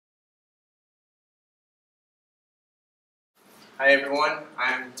Hi everyone,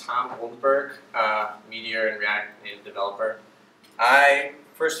 I'm Tom Goldenberg, Meteor and React Native developer.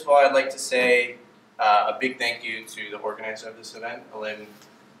 First of all, I'd like to say a big thank you to the organizer of this event, Alim,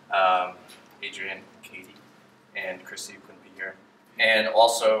 Adrian, Katie, and Christy, who couldn't be here. And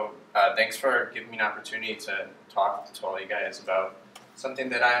also, thanks for giving me an opportunity to talk to all you guys about something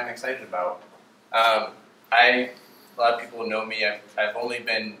that I'm excited about. A lot of people know me. I've only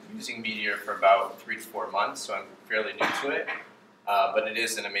been using Meteor for about 3 to 4 months, so I'm fairly new to it. But it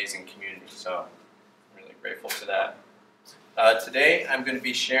is an amazing community, so I'm really grateful for that. Today, I'm going to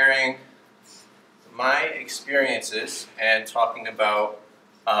be sharing my experiences and talking about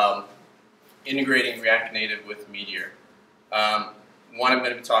integrating React Native with Meteor. One, I'm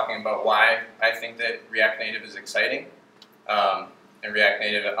going to be talking about why I think that React Native is exciting. And React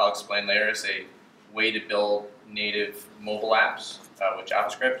Native, I'll explain later, is a way to build native mobile apps with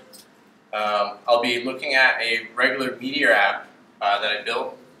JavaScript. I'll be looking at a regular Meteor app that I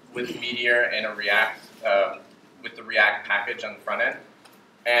built with Meteor and a React, with the React package on the front end.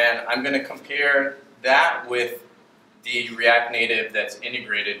 And I'm going to compare that with the React Native that's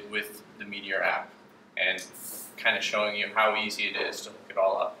integrated with the Meteor app and kind of showing you how easy it is to hook it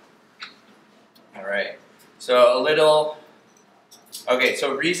all up. All right, so okay,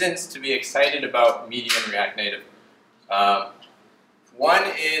 so reasons to be excited about Meteor and React Native. One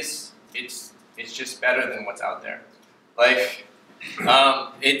is it's just better than what's out there. Like,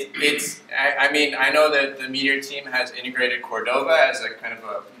 I mean, I know that the Meteor team has integrated Cordova as a kind of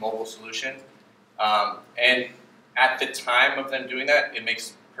a mobile solution, and at the time of them doing that, it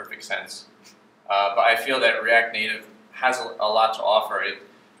makes perfect sense. But I feel that React Native has a lot to offer.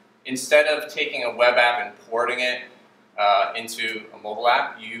 Instead of taking a web app and porting it into a mobile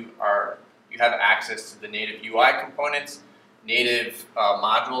app, you have access to the native UI components, native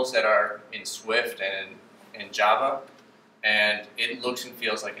modules that are in Swift and in Java, and it looks and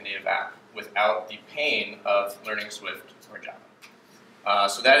feels like a native app without the pain of learning Swift or Java.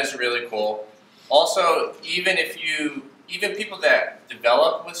 So that is really cool. Also, even people that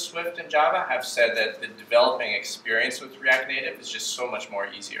develop with Swift and Java have said that the developing experience with React Native is just so much more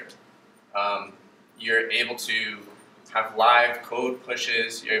easier. You're able to have live code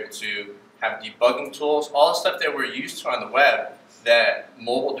pushes, you're able to have debugging tools, all the stuff that we're used to on the web that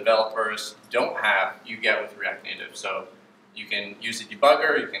mobile developers don't have, you get with React Native. So you can use a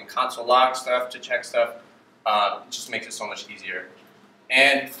debugger, you can console log stuff to check stuff. It just makes it so much easier.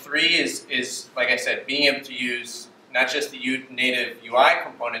 And 3 is, like I said, being able to use not just the native UI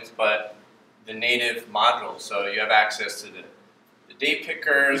components, but the native modules. So you have access to the date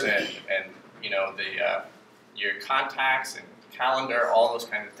pickers and you know, your contacts and calendar, all those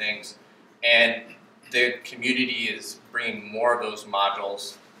kind of things. And the community is bringing more of those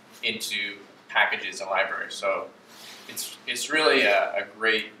modules into packages and libraries. So it's really a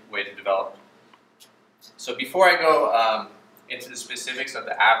great way to develop. So before I go into the specifics of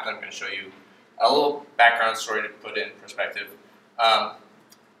the app, I'm going to show you a little background story to put in perspective.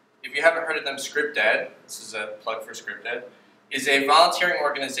 If you haven't heard of them, ScriptEd, this is a plug for ScriptEd, is a volunteering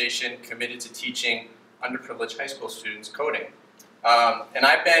organization committed to teaching underprivileged high school students coding. And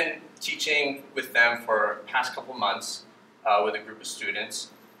I've been teaching with them for the past couple months with a group of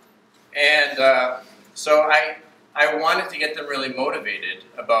students. And so I wanted to get them really motivated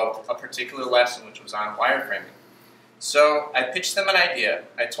about a particular lesson, which was on wireframing. So I pitched them an idea.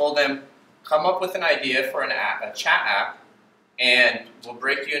 I told them, come up with an idea for an app, a chat app, and we'll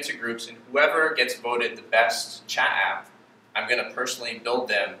break you into groups, and whoever gets voted the best chat app, I'm going to personally build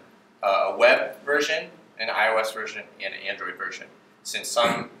them a web version, an iOS version, and an Android version, since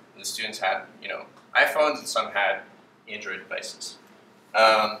some of the students had, you know, iPhones and some had Android devices.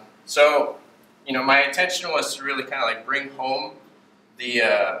 So, you know, my intention was to really kind of like bring home the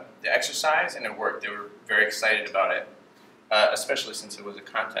exercise, and it worked. They were very excited about it, especially since it was a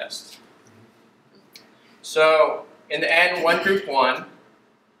contest. So, in the end, one group won.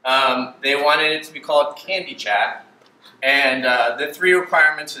 They wanted it to be called Candy Chat, and the 3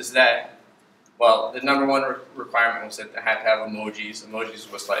 requirements is that, well, the #1 requirement was that it had to have emojis.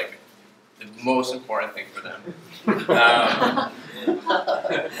 Emojis was like the most important thing for them.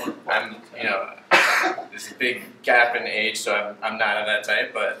 You know, there's a big gap in age, so I'm not of that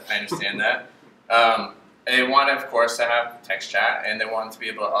type, but I understand that. And they wanted, of course, to have text chat, and they wanted to be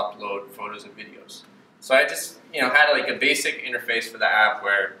able to upload photos and videos. So I just, you know, had like a basic interface for the app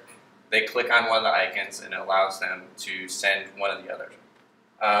where they click on one of the icons and it allows them to send one or the other.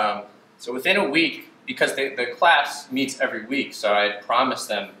 So within a week, because the class meets every week, so I promised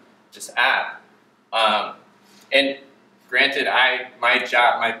them this app. And granted,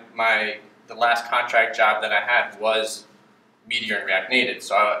 the last contract job that I had was Meteor and React Native,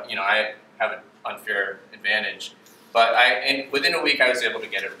 so I have an unfair advantage. But within a week, I was able to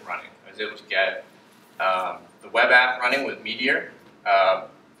get it running. I was able to get the web app running with Meteor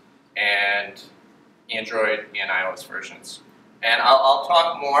and Android and iOS versions. And I'll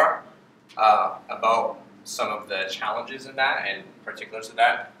talk more about some of the challenges in that and particulars of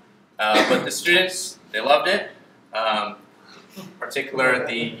that. But the students, they loved it. Particular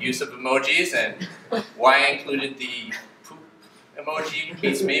the use of emojis, and why I included the poop emoji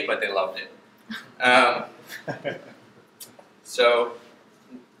beats me, but they loved it. So,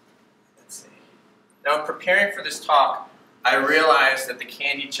 let's see. Now, preparing for this talk, I realized that the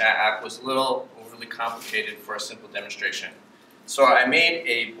Candy Chat app was a little overly complicated for a simple demonstration. So I made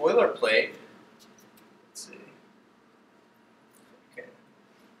a boilerplate. Let's see. Okay.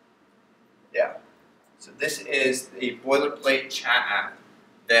 Yeah. So this is a boilerplate chat app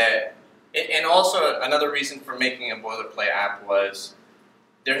that, and also another reason for making a boilerplate app was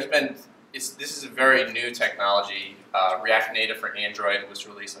this is a very new technology. React Native for Android was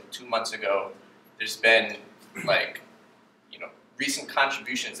released like 2 months ago. There's been like, recent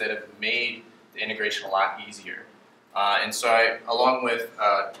contributions that have made the integration a lot easier. And so along with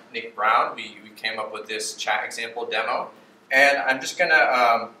Nick Brown, we came up with this chat example demo. And I'm just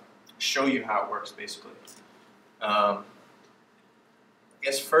gonna show you how it works basically. I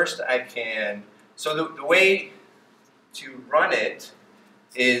guess first I can, so the way to run it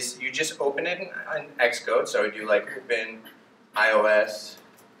is you just open it in Xcode. So I do like open iOS.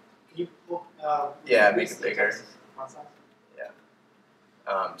 Can you, yeah, make it bigger. Yeah.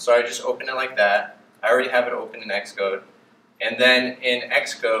 So I just open it like that. I already have it open in Xcode. And then in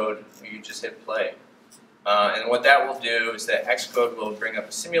Xcode, you just hit play. And what that will do is that Xcode will bring up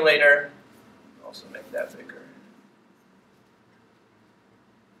a simulator. Also make that bigger.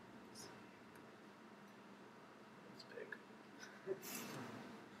 It's big.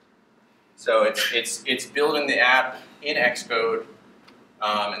 So it's building the app in Xcode,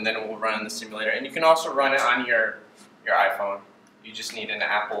 and then it will run in the simulator. And you can also run it on your iPhone. You just need an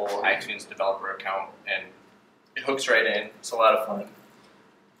Apple iTunes developer account, and it hooks right in. It's a lot of fun.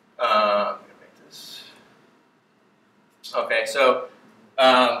 I'm gonna make this. Okay, so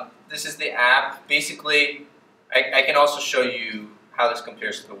this is the app. Basically, I can also show you how this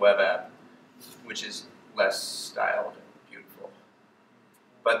compares to the web app, which is less styled and beautiful.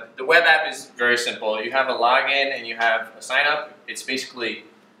 But the web app is very simple. You have a login and you have a sign up. It's basically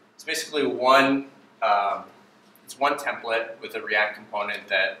one. It's one template with a React component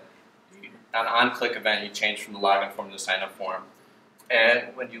that, on an on-click event, you change from the login form to the sign-up form.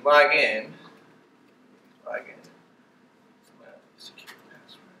 And when you log in, secure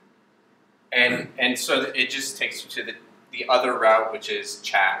password. And so it just takes you to the other route, which is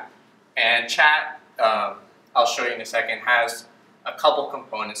chat. And chat, I'll show you in a second, has a couple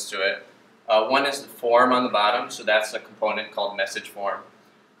components to it. One is the form on the bottom, so that's a component called message form.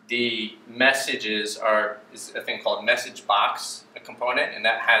 The messages is a thing called message box, a component, and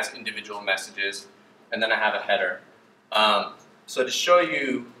that has individual messages. And then I have a header. So to show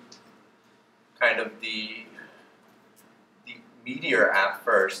you kind of the Meteor app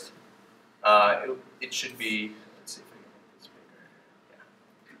first, it should be, let's see if I can make this bigger.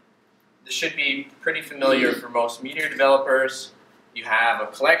 Yeah. This should be pretty familiar for most Meteor developers. You have a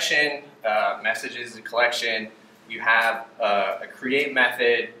collection, messages is a collection. You have a create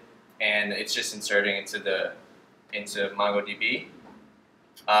method, and it's just inserting into MongoDB.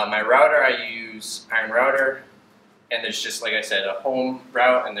 My router, I use Iron Router, and there's just, like I said, a home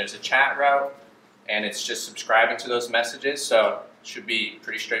route and there's a chat route, and it's just subscribing to those messages, so it should be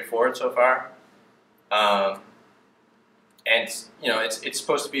pretty straightforward so far. And it's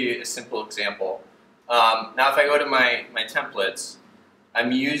supposed to be a simple example. Now if I go to my templates,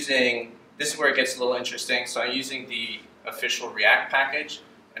 I'm using, this is where it gets a little interesting, so I'm using the official React package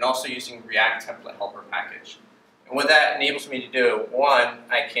and also using React template helper package. And what that enables me to do, one,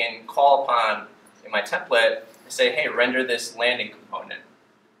 I can call upon in my template and say, hey, render this landing component.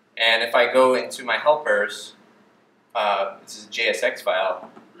 And if I go into my helpers, this is a JSX file,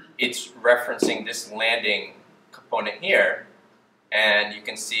 it's referencing this landing component here, and you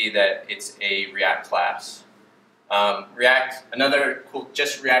can see that it's a React class. Another cool,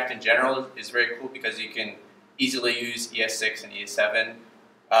 just React in general is very cool because you can easily use ES6 and ES7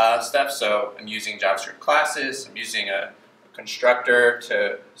 stuff. So I'm using JavaScript classes, I'm using a constructor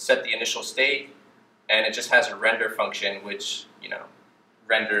to set the initial state, and it just has a render function which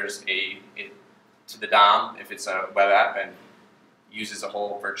renders to the DOM if it's a web app and uses a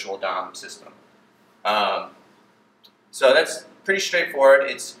whole virtual DOM system. So that's pretty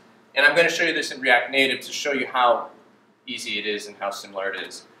straightforward. And I'm going to show you this in React Native to show you how easy it is and how similar it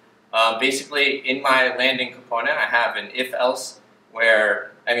is. Basically, in my landing component, I have an if-else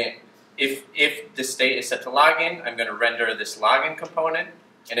where, if the state is set to login, I'm going to render this login component,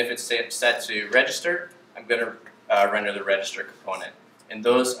 and if it's set to register, I'm going to render the register component. And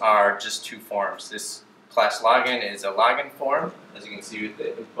those are just two forms. This class login is a login form, as you can see with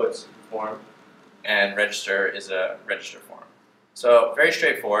the inputs form, and register is a register form. So very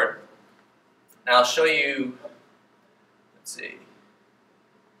straightforward. Now I'll show you, let's see,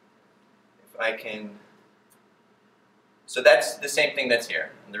 if I can, so that's the same thing that's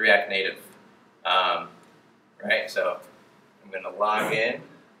here in the React Native, right? So I'm going to log in.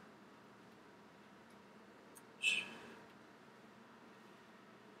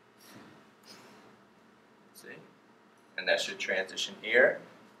 And that should transition here.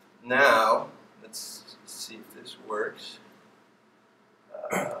 Now, let's see if this works.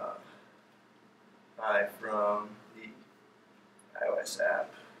 Hi from the iOS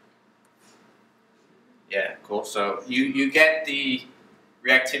app. Yeah, cool. So you get the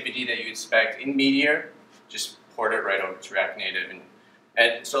reactivity that you expect in Meteor. Just port it right over to React Native.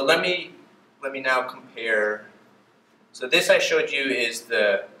 And so let me now compare. So this I showed you is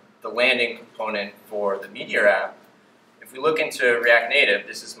the landing component for the Meteor app. If we look into React Native,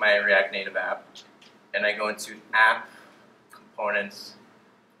 this is my React Native app, and I go into app components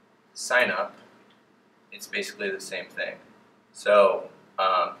sign up, it's basically the same thing. So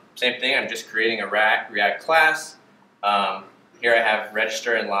same thing, I'm just creating a React class. Here I have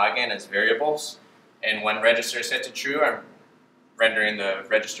register and login as variables, and when register is set to true, I'm rendering the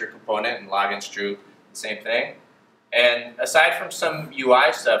register component, and login's true, the same thing. And aside from some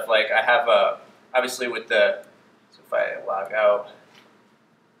UI stuff, like I have obviously with the, so if I log out,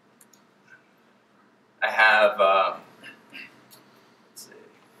 I have, let's see,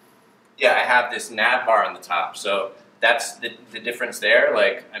 yeah, I have this nav bar on the top. So that's the difference there.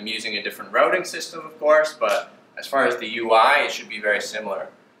 Like I'm using a different routing system, of course, but as far as the UI, it should be very similar.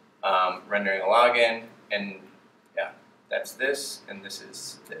 Rendering a login, and yeah, that's this, and this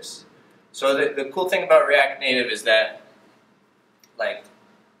is this. So the cool thing about React Native is that, like,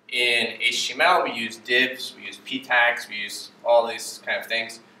 in HTML, we use divs, we use p tags, we use all these kind of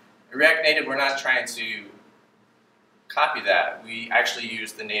things. In React Native, we're not trying to copy that. We actually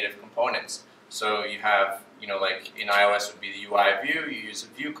use the native components. So you have, you know, like in iOS would be the UI view, you use a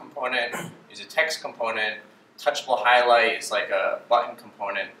view component, use a text component, touchable highlight is like a button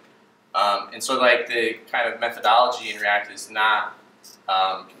component. And so like the kind of methodology in React is not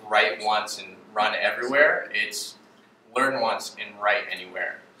write once and run everywhere. It's learn once and write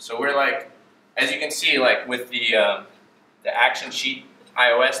anywhere. So we're like, as you can see, like with the action sheet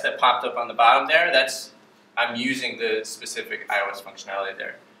iOS that popped up on the bottom there, I'm using the specific iOS functionality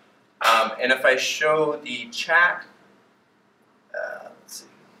there. And if I show the chat, let's see.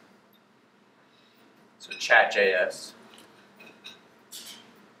 So chat.js.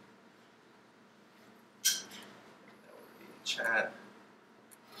 Chat.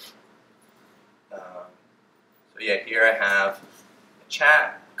 So yeah, here I have a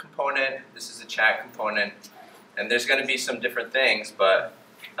chat component. This is a chat component, and there's going to be some different things, but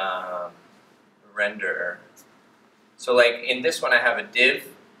render. So like in this one, I have a div,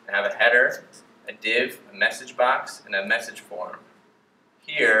 I have a header, a div, a message box, and a message form.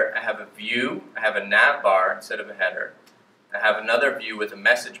 Here I have a view, I have a nav bar instead of a header. I have another view with a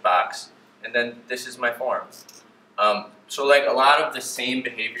message box, and then this is my form. So like a lot of the same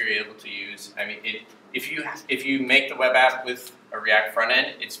behavior you're able to use. I mean, if you make the web app with a React front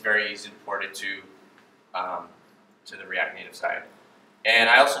end, it's very easy to port it to the React Native side. And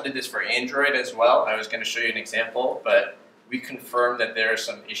I also did this for Android as well. I was going to show you an example, but we confirmed that there are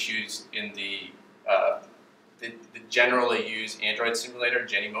some issues in the generally used Android simulator,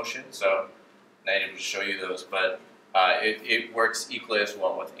 Genymotion. So I'm not able to show you those, but it works equally as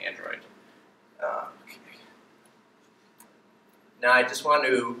well with Android. Okay. Now I just want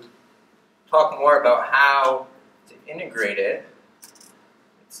to talk more about how to integrate it.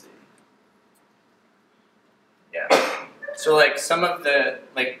 Let's see. Yeah. So like some of the,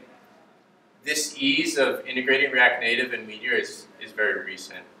 like this ease of integrating React Native and Meteor is very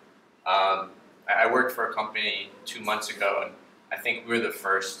recent. I worked for a company 2 months ago, and I think we were the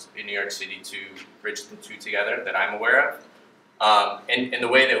first in New York City to bridge the two together that I'm aware of. And the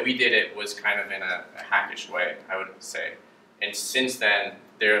way that we did it was kind of in a hackish way, I would say. And since then,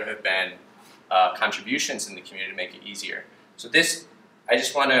 there have been contributions in the community to make it easier. So this, I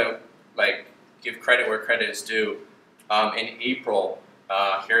just want to like give credit where credit is due. In April,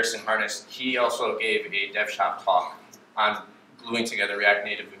 Harrison Harness, he also gave a DevShop talk on gluing together React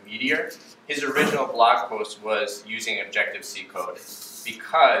Native and Meteor. His original blog post was using Objective-C code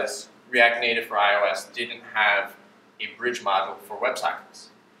because React Native for iOS didn't have a bridge module for WebSockets.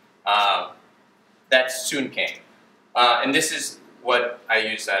 That soon came. And this is what I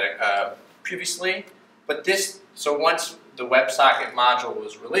used previously. But so once the WebSocket module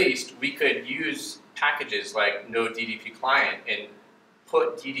was released, we could use packages like Node DDP client and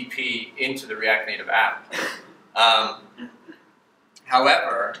put DDP into the React Native app.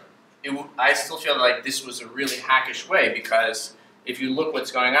 However, I still feel like this was a really hackish way because if you look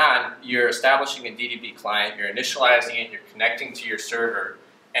what's going on, you're establishing a DDP client, you're initializing it, you're connecting to your server,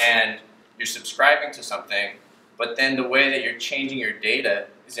 and you're subscribing to something, but then the way that you're changing your data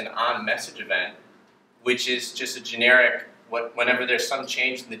is an on-message event, which is just a generic, whenever there's some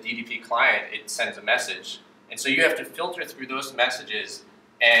change in the DDP client, it sends a message. And so you have to filter through those messages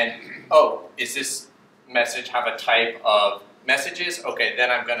and, oh, is this message have a type of messages? Okay, then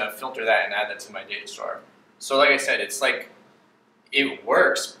I'm gonna filter that and add that to my data store. So like I said, it's like, it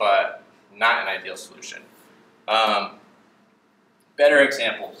works, but not an ideal solution. Better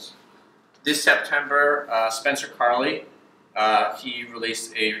examples. This September, Spencer Carley, he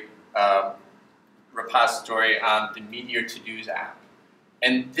released a repository on the Meteor To-Dos app.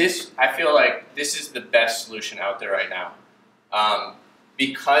 And this, I feel like this is the best solution out there right now.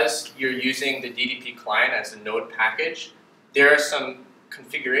 Because you're using the DDP client as a node package, there are some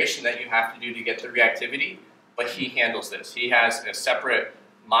configuration that you have to do to get the reactivity, but he handles this. He has a separate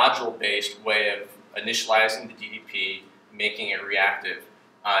module-based way of initializing the DDP, making it reactive.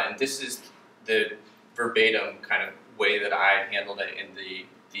 And this is the verbatim kind of way that I handled it in the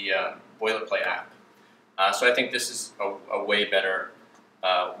boilerplate app. So I think this is a way better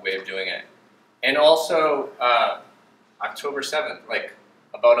way of doing it. And also, October 7th, like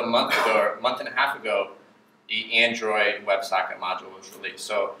about a month ago, or a month and a half ago, the Android WebSocket module was released.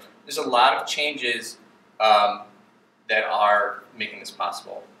 So there's a lot of changes that are making this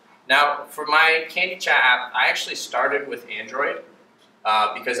possible. Now, for my Candy Chat app, I actually started with Android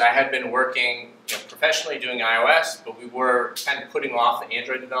because I had been working professionally doing iOS, but we were kind of putting off the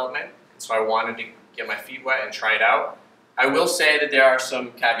Android development, so I wanted to get my feet wet and try it out. I will say that there are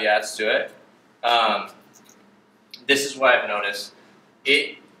some caveats to it. This is what I've noticed.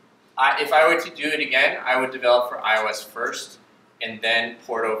 If I were to do it again, I would develop for iOS first and then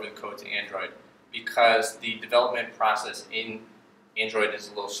port over the code to Android because the development process in Android is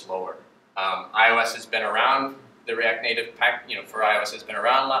a little slower. iOS has been around, the React Native pack, for iOS has been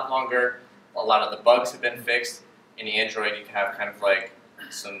around a lot longer. A lot of the bugs have been fixed. In Android, you can have kind of like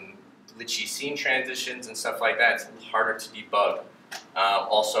some glitchy scene transitions and stuff like that. It's a little harder to debug.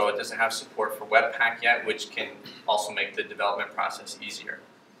 Also, it doesn't have support for Webpack yet, which can also make the development process easier.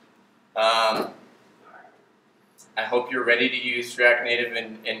 I hope you're ready to use React Native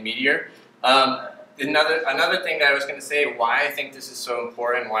and Meteor. Another thing that I was going to say, why I think this is so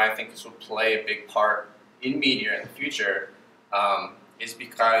important, why I think this will play a big part in Meteor in the future, is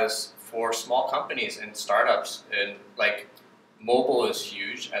because for small companies and startups, and like mobile is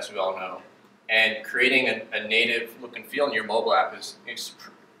huge, as we all know, and creating a native look and feel in your mobile app is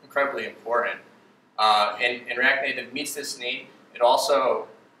incredibly important. And React Native meets this need. It also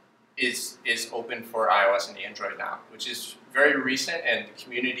is open for iOS and Android now, which is very recent, and the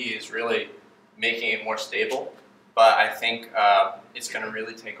community is really making it more stable. But I think it's going to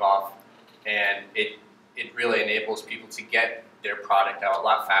really take off, and it really enables people to get their product out a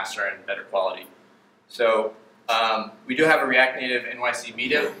lot faster and better quality. So we do have a React Native NYC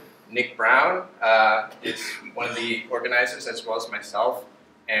meetup. Nick Brown is one of the organizers, as well as myself,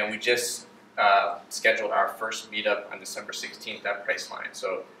 and we just scheduled our first meetup on December 16th at Priceline.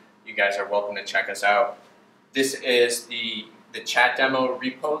 So you guys are welcome to check us out. This is the chat demo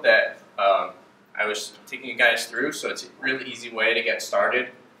repo that I was taking you guys through, so it's a really easy way to get started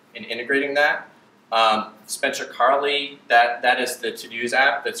in integrating that. Spencer Carley, that is the To-Dos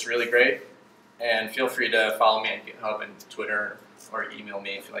app. That's really great. And feel free to follow me on GitHub and Twitter, or email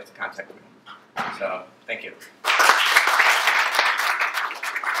me if you'd like to contact me. So, thank you.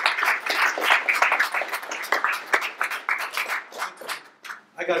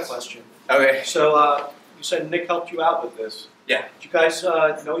 I got a question. Okay. So you said Nick helped you out with this. Yeah. Did you guys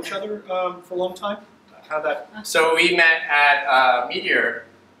know each other for a long time? How'd that? So we met at a Meteor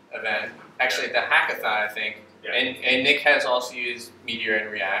event, actually at the hackathon, I think. Yeah. And Nick has also used Meteor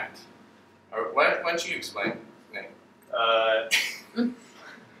and React. Or why don't you explain, Nick? How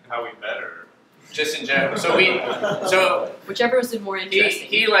we met, or just in general. So whichever is more interesting.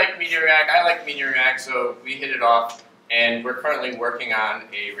 He liked Meteor React, I liked Meteor React, so we hit it off, and we're currently working on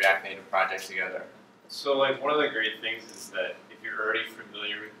a React Native project together. So like one of the great things is that if if you're already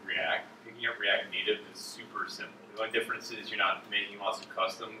familiar with React, picking up React Native is super simple. The only difference is you're not making lots of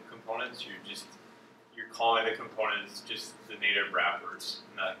custom components. You're calling the components just the native wrappers,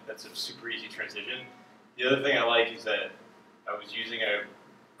 and that's a super easy transition. The other thing I like is that I was using a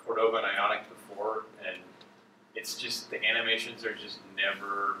Cordova and Ionic before, and it's just the animations are just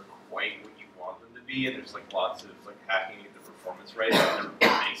never quite what you want them to be, and there's like lots of like hacking to get the performance right, and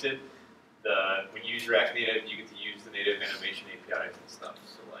never makes it. When you use React Native, you get to use the native animation APIs and stuff,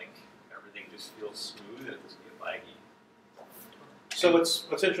 so like everything just feels smooth and it doesn't get laggy. So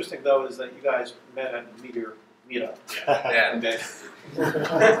what's interesting though is that you guys met at the Meteor meetup. Yeah. And then,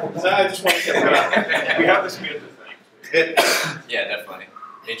 so I just want to get We have this meetup thing. Yeah, definitely.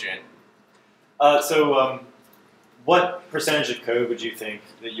 Adrian. What percentage of code would you think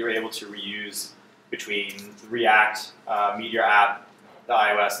that you were able to reuse between the React, Meteor app, the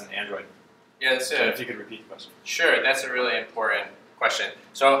iOS, and Android? Yeah, that's If you could repeat the question. Sure, that's a really important question.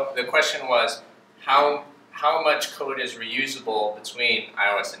 So the question was, how much code is reusable between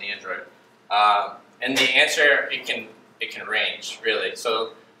iOS and Android? And the answer, it can range, really.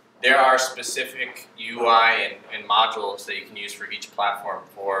 So there are specific UI and modules that you can use for each platform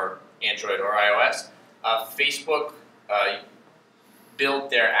for Android or iOS. Facebook built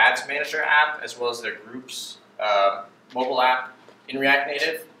their Ads Manager app as well as their Groups mobile app in React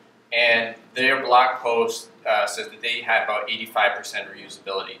Native, and their blog post says that they have about 85%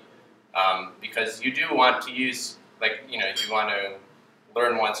 reusability. Because you do want to use, you want to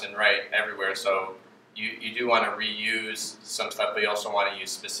learn once and write everywhere, so you do want to reuse some stuff, but you also want to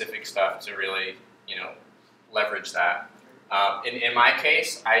use specific stuff to really, leverage that. In my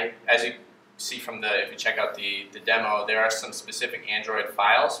case, as you see from if you check out the demo, there are some specific Android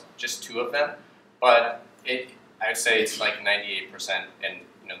files, just 2 of them, but I'd say it's like 98% in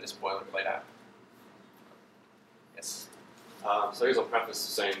this boilerplate app. Yes. So I guess I'll preface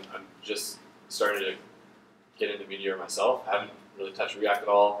saying I'm just starting to get into Meteor myself. I haven't really touched React at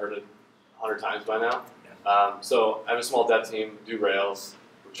all, heard it 100 times by now. So I have a small dev team, do Rails.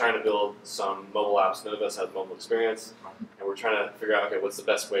 We're trying to build some mobile apps. None of us has mobile experience. And we're trying to figure out, okay, what's the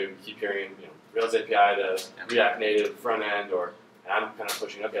best way? We keep hearing, Rails API to React Native front end, and I'm kind of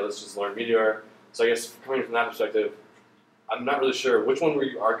pushing, okay, let's just learn Meteor. So I guess coming from that perspective, I'm not really sure, which one were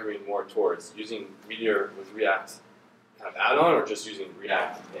you arguing more towards? Using Meteor with React kind of add-on, or just using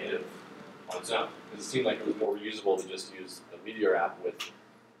React Native on its own? Because it seemed like it was more reusable to just use the Meteor app with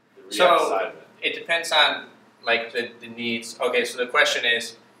the React side of it. It depends on the needs. Okay, so the question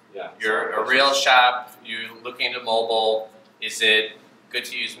is, Yeah. you're a Rails shop, you're looking into mobile, is it good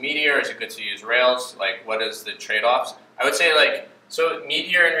to use Meteor, is it good to use Rails? What is the trade-offs? I would say so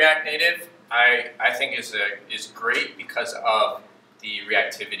Meteor and React Native, I think is great because of the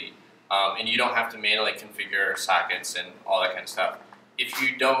reactivity. And you don't have to manually configure sockets and all that kind of stuff. If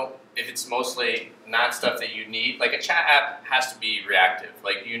it's mostly not stuff that you need, like a chat app has to be reactive.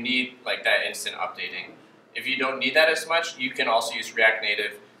 You need that instant updating. If you don't need that as much, you can also use React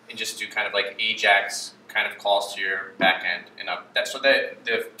Native and just do kind of AJAX kind of calls to your backend and up. So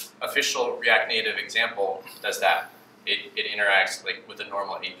the official React Native example does that. It interacts with a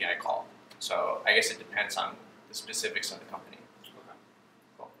normal API call. So I guess it depends on the specifics of the company. Okay.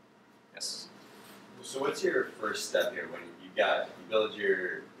 Cool. Yes. So what's your first step here when you build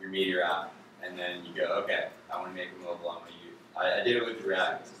your Meteor app and then you go, okay, I want to make a mobile. I did it with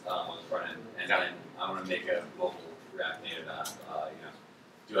React on the front end, and then I want to make a mobile React Native app.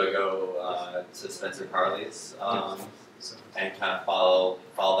 Do I go to Spencer Carley's and kind of follow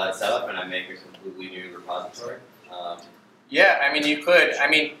that setup, and I make a completely new repository? Yeah, you could.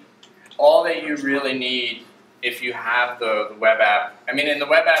 All that you really need if you have the web app, and the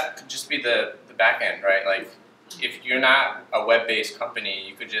web app could just be the back end, right? If you're not a web-based company,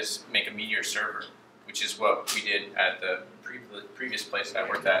 you could just make a Meteor server, which is what we did at the previous place that I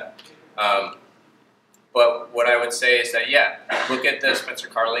worked at. But what I would say is that, look at the Spencer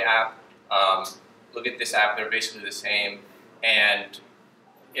Carley app, look at this app, they're basically the same, and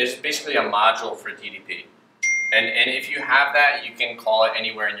it's basically a module for DDP. And if you have that, you can call it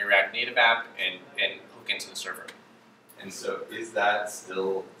anywhere in your React Native app and hook into the server. And so does that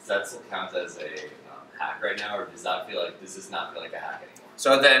still count as a hack right now, or does not feel like a hack anymore?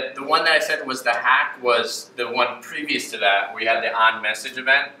 So the one that I said was the hack was the one previous to that, where you had the on-message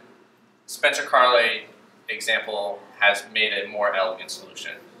event. Spencer Carley example has made a more elegant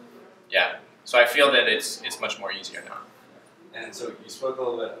solution. Yeah. So I feel that it's much more easier now. And so you spoke a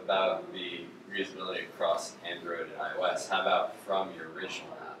little bit about the reusability across Android and iOS. How about from your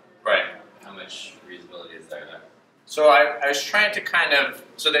original app? Right. How much reusability is there? So I was trying to kind of,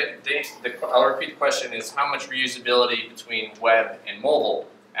 so I'll repeat the question is how much reusability between web and mobile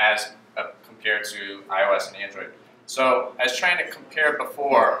as compared to iOS and Android. So I was trying to compare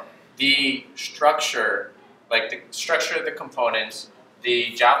before the structure, like the structure of the components,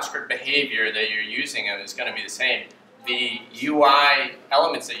 the JavaScript behavior that you're using is going to be the same. The UI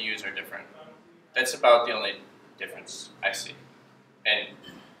elements that you use are different. That's about the only difference I see. And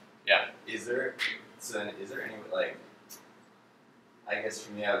yeah. Is there any, like, I guess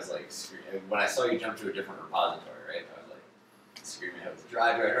for me, I was like, when I saw you jump to a different repository, right? I was like, screaming, I was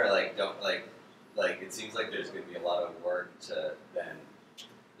drive right, or like, don't, like, it seems like there's going to be a lot of work to then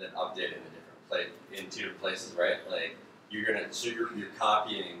update in two different places, right? Like, you're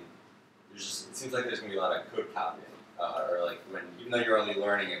copying, it seems like there's going to be a lot of code copying, or like, even though you're only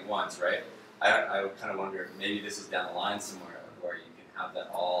learning it once, right? I would kind of wonder if maybe this is down the line somewhere where you can have that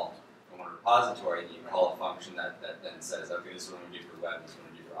all in one repository and you call a function that then says, okay, this is what I'm going to do for web, this is what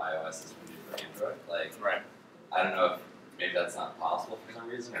I'm going to do for iOS, this is what I'm going to do for Android. Like, right. I don't know if maybe that's not possible for some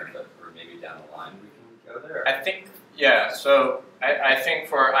reason, or maybe down the line we can go there. I think, yeah, so I think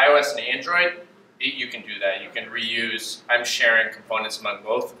for iOS and Android, you can do that. You can reuse, I'm sharing components among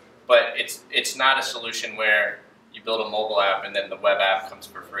both, but it's not a solution where you build a mobile app and then the web app comes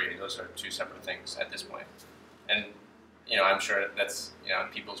for free. Those are two separate things at this point. And I'm sure that's on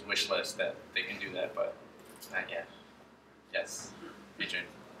people's wish list that they can do that, but not yet. Yes, Adrian.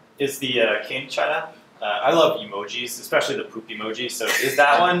 Is the Candy Chat app? I love emojis, especially the poop emoji. So is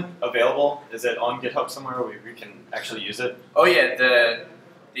that one available? Is it on GitHub somewhere where we can actually use it? Oh yeah, the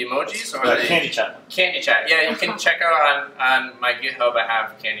emojis or the Candy Chat. Candy Chat. Yeah, you can check out on my GitHub. I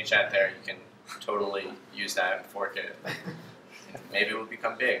have Candy Chat there. You can totally use that and fork it. Maybe it will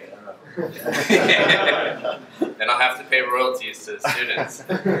become big. I don't know. Then I'll have to pay royalties to the students.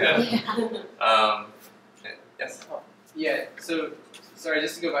 Yeah. Yes. Yeah. So, sorry,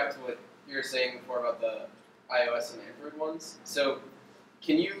 just to go back to what you were saying before about the iOS and Android ones. So,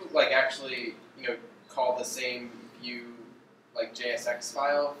 can you actually call the same view JSX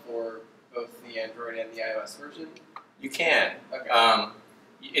file for both the Android and the iOS version? You can. Okay.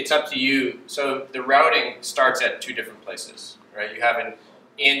 It's up to you. So the routing starts at two different places, right? You have an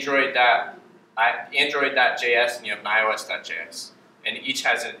Android.js and you have an iOS.js, and each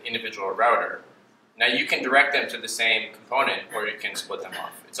has an individual router. Now you can direct them to the same component, or you can split them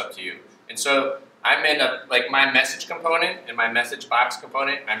off. It's up to you. And so I'm in my message component and my message box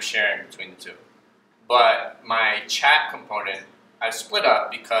component, I'm sharing between the two. But my chat component, I've split up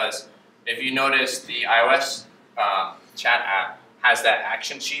because if you notice the iOS chat app has that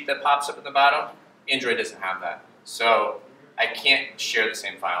action sheet that pops up at the bottom. Android doesn't have that. So I can't share the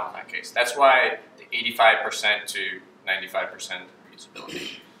same file in that case. That's why the 85% to 95%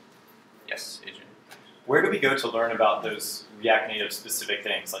 reusability. Yes, Adrian. Where do we go to learn about those React Native specific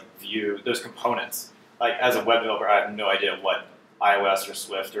things, like Vue, those components? Like as a web developer, I have no idea what iOS or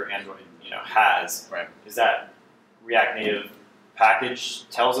Swift or Android has. Right. Is that React Native package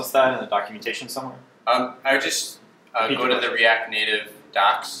tells us that in the documentation somewhere? I would just go to the React Native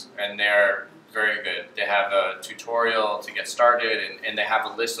docs, and they're very good. They have a tutorial to get started, and they have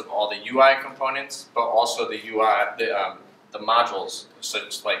a list of all the UI components, but also the UI, the modules,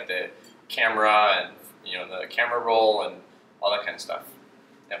 such like the camera and the camera roll and all that kind of stuff.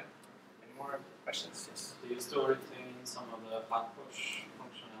 Yep. Any more questions? Yes. Do you still retain some of the hot push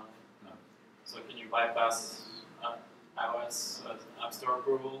functionality? No. So can you bypass iOS App Store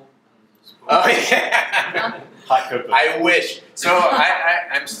approval? Oh yeah. Hot code push. I wish. So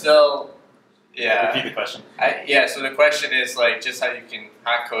I'm still. Yeah. Repeat the question. So the question is just how you can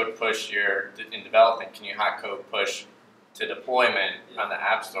hot code push in development. Can you hot code push to deployment on the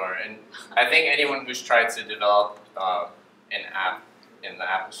App Store? And I think anyone who's tried to develop an app in the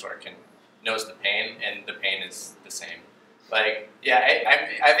App Store knows the pain, and the pain is the same. I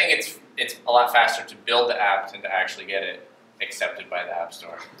think it's a lot faster to build the app than to actually get it accepted by the App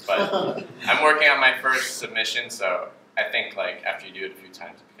Store. But I'm working on my first submission, so I think after you do it a few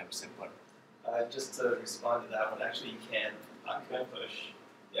times, it becomes simpler. Just to respond to that one, actually you can code push.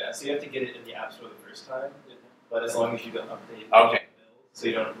 Yeah, so you have to get it in the App Store the first time, but as long as you don't update the build, so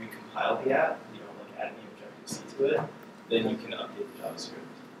you don't recompile the app, you don't add any Objective-C to it, then you can update the JavaScript.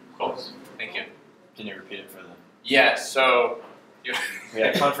 Cool. Thank you. Can you repeat it for them? Yeah, so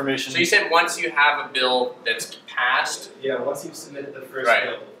confirmation. So you said once you have a build that's passed? Yeah, once you've submitted the first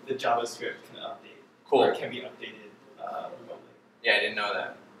build, the JavaScript can update. Cool. Or it can be updated remotely. Yeah, I didn't know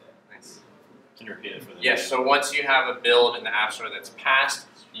that. Nice. Can you repeat it for them? Yes, so once you have a build in the App Store that's passed,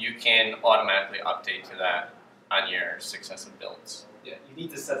 you can automatically update to that on your successive builds. Yeah, you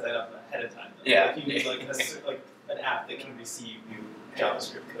need to set that up ahead of time. Though. Yeah. You need an app that can receive new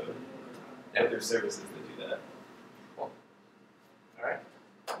JavaScript code. Yeah. There's services that do that. All right.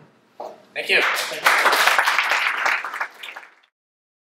 Thank you.